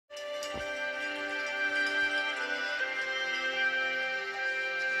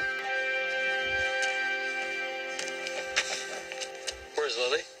Where's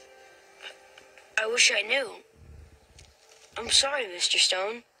Lily? I wish I knew. I'm sorry, Mr.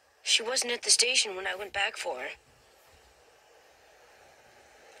 Stone. She wasn't at the station when I went back for her.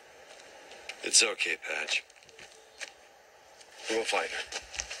 It's okay, Patch. We'll find her.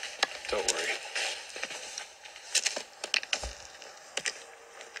 Don't worry.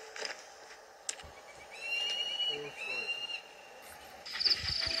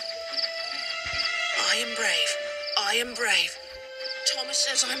 I am brave. I am brave. Thomas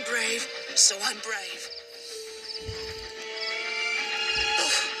says I'm brave, so I'm brave.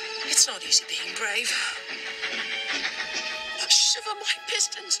 Oh, it's not easy being brave. Shiver my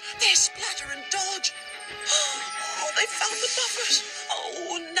pistons. They splatter and dodge. Oh, they found the buffers.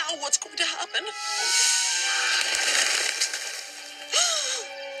 Oh, now what's going to happen?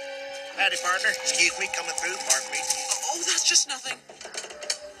 Howdy, partner. Excuse me, coming through. Pardon me. Oh, that's just nothing.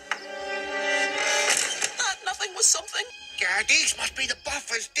 That nothing was something. Yeah, these must be the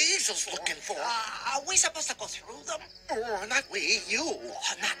buffers Diesel's looking for. Are we supposed to go through them? Oh, not we. You.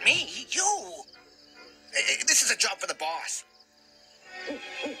 Oh, not me. You. This is a job for the boss. We'll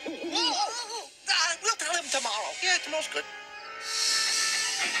tell him tomorrow. Yeah, tomorrow's good.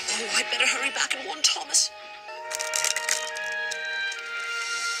 Oh, I better hurry back and warn Thomas.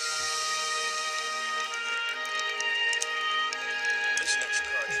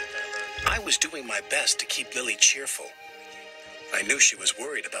 I was doing my best to keep Lily cheerful. I knew she was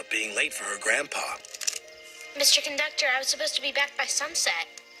worried about being late for her grandpa. Mr. Conductor, I was supposed to be back by sunset.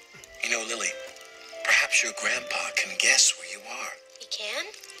 You know, Lily, perhaps your grandpa can guess where you are. He can?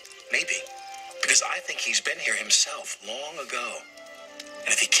 Maybe. Because I think he's been here himself long ago.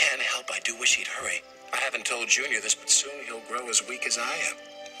 And if he can't help, I do wish he'd hurry. I haven't told Junior this, but soon he'll grow as weak as I am.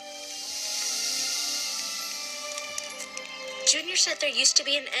 Junior said there used to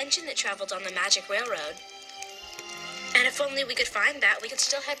be an engine that traveled on the Magic Railroad. And if only we could find that, we could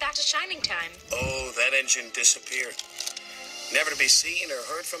still head back to Shining Time. Oh, that engine disappeared. Never to be seen or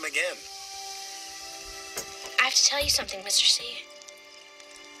heard from again. I have to tell you something, Mr. C.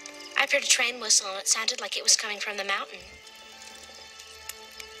 I've heard a train whistle, and it sounded like it was coming from the mountain.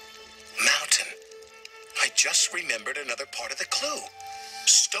 Mountain. I just remembered another part of the clue.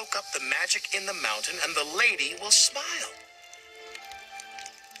 Stoke up the magic in the mountain, and the lady will smile.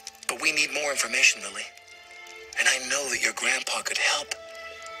 But we need more information, Lily. And I know that your grandpa could help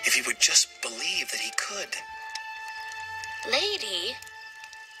if he would just believe that he could. Lady?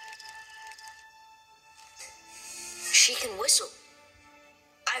 She can whistle.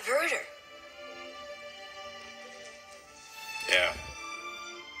 I've heard her. Yeah.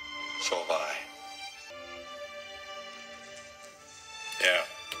 So have I. Yeah.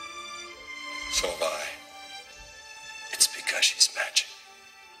 So have I. It's because she's magic.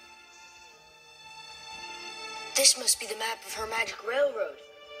 This must be the map of her Magic Railroad.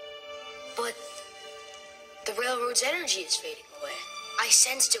 But the railroad's energy is fading away. I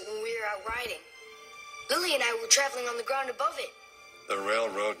sensed it when we were out riding. Lily and I were traveling on the ground above it. The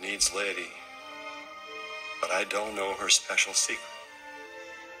railroad needs Lady. But I don't know her special secret.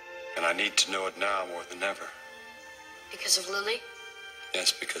 And I need to know it now more than ever. Because of Lily?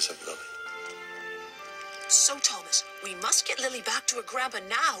 Yes, because of Lily. So, Thomas, we must get Lily back to her grandpa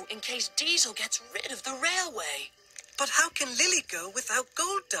now in case Diesel gets rid of the railway. But how can Lily go without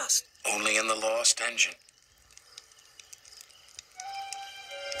gold dust? Only in the lost engine.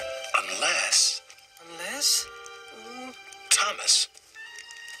 Unless... Unless? Thomas,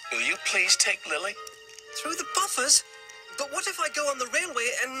 will you please take Lily? Through the buffers? But what if I go on the railway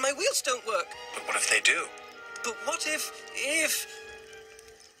and my wheels don't work? But what if they do? But what if...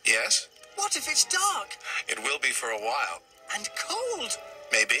 Yes? What if it's dark? It will be for a while. And cold?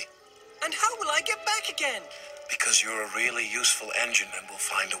 Maybe. And how will I get back again? Because you're a really useful engine and we'll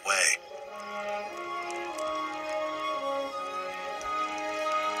find a way.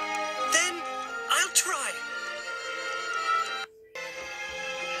 Then I'll try.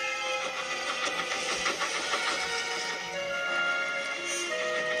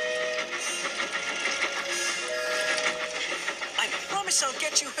 I promise I'll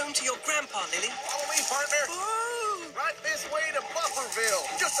get you home to your grandpa, Lily. Follow me, partner. Whoa! Right this way to Bufferville.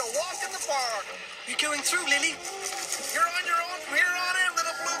 Just a walk in the park. You going through, Lily? You're on your own from here on in,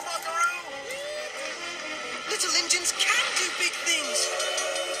 little blue buckaroo. Little engines can do big things.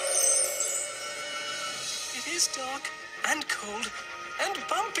 It is dark and cold and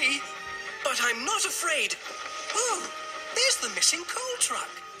bumpy, but I'm not afraid. Oh, there's the missing coal truck.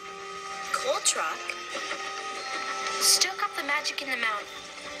 Coal truck? Stoke up the magic in the mountain.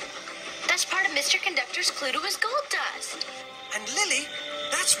 That's part of Mr. Conductor's clue to his gold dust. And Lily,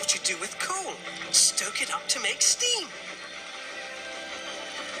 that's what you do with coal. Stoke it up to make steam.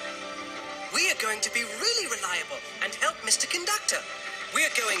 We are going to be really reliable and help Mr. Conductor. We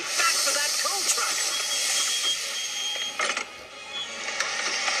are going back for that coal truck.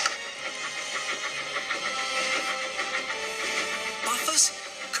 Buffers?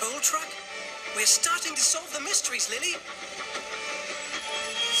 Coal truck? We're starting to solve the mysteries, Lily.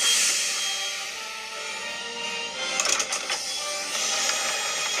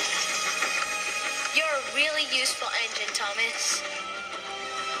 You're a really useful engine, Thomas.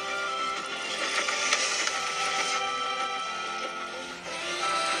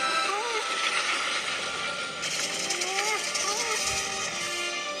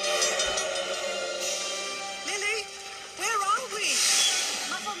 Lily, where are we?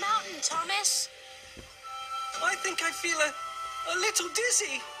 Muffle Mountain, Thomas. I think I feel a little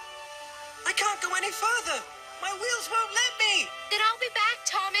dizzy. I can't go any further. My wheels won't let me. Then I'll be back,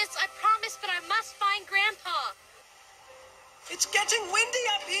 Thomas. I promise, but I must find Grandpa. It's getting windy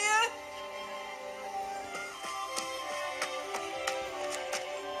up here.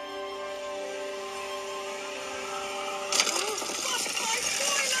 Bust my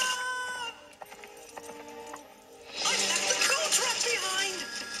boiler! I left the coal truck behind.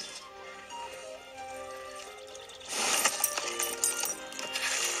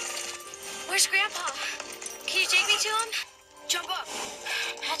 Where's Grandpa? Can you take me to him? Jump up.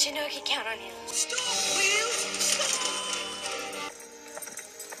 Patch, I know I can count on you. Stop, wheels! Stop!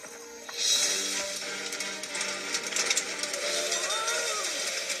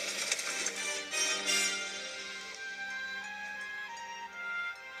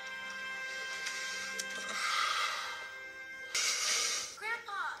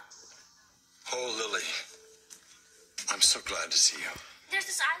 Grandpa! Oh, Lily. I'm so glad to see you. There's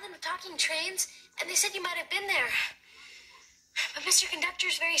this island with talking trains, and they said you might have been there. But Mr.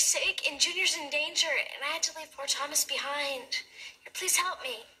 Conductor's very sick, and Junior's in danger, and I had to leave poor Thomas behind. Please help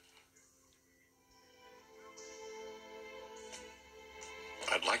me.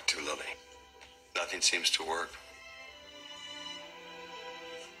 I'd like to, Lily. Nothing seems to work.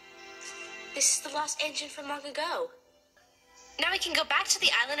 This is the lost engine from long ago. Now we can go back to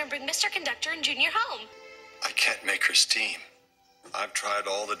the island and bring Mr. Conductor and Junior home. I can't make her steam. I've tried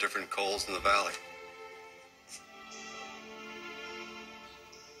all the different coals in the valley.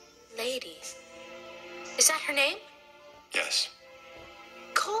 Lady. Is that her name? Yes.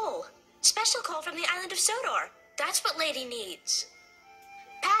 Coal. Special coal from the island of Sodor. That's what Lady needs.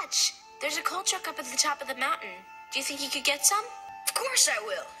 Patch, there's a coal truck up at the top of the mountain. Do you think you could get some? Of course I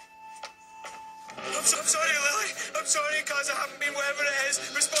will. I'm sorry, Lily. I'm sorry because I haven't been whatever it is.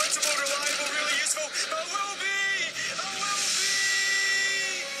 Responsible, reliable, really useful. I will be! I will be!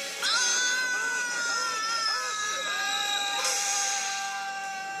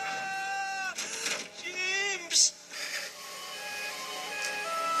 James!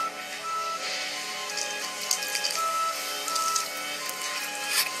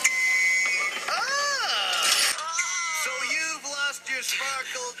 So you've lost your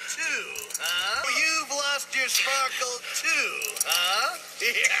sparkle too, huh? You've lost your sparkle too, huh?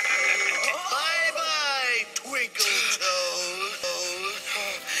 Bye-bye, Twinkle Toes.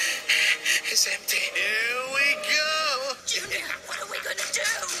 It's empty. Here we go. Junior, what are we gonna do?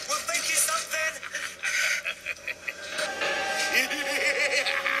 We'll think of something.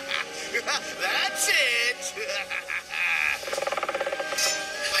 That's it.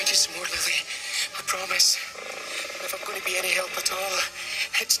 Find you some more, Lily. I promise. If I'm going to be any help at all,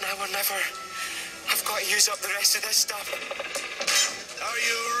 it's now or never. I've got to use up the rest of this stuff. Are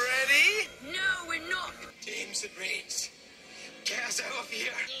you ready? No, we're not. James, it rains. Get us out of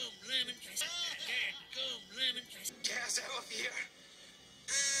here. Get us out of here.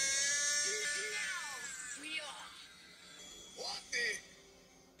 We are. What the?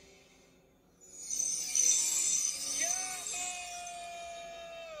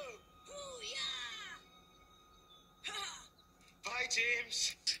 Bye,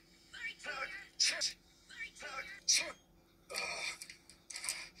 James.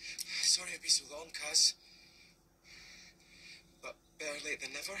 Sorry I'd be so long, cuz. But better late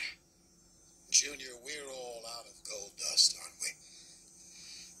than never. Junior, we're all out of gold dust, aren't we?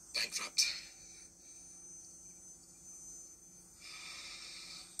 Bankrupt.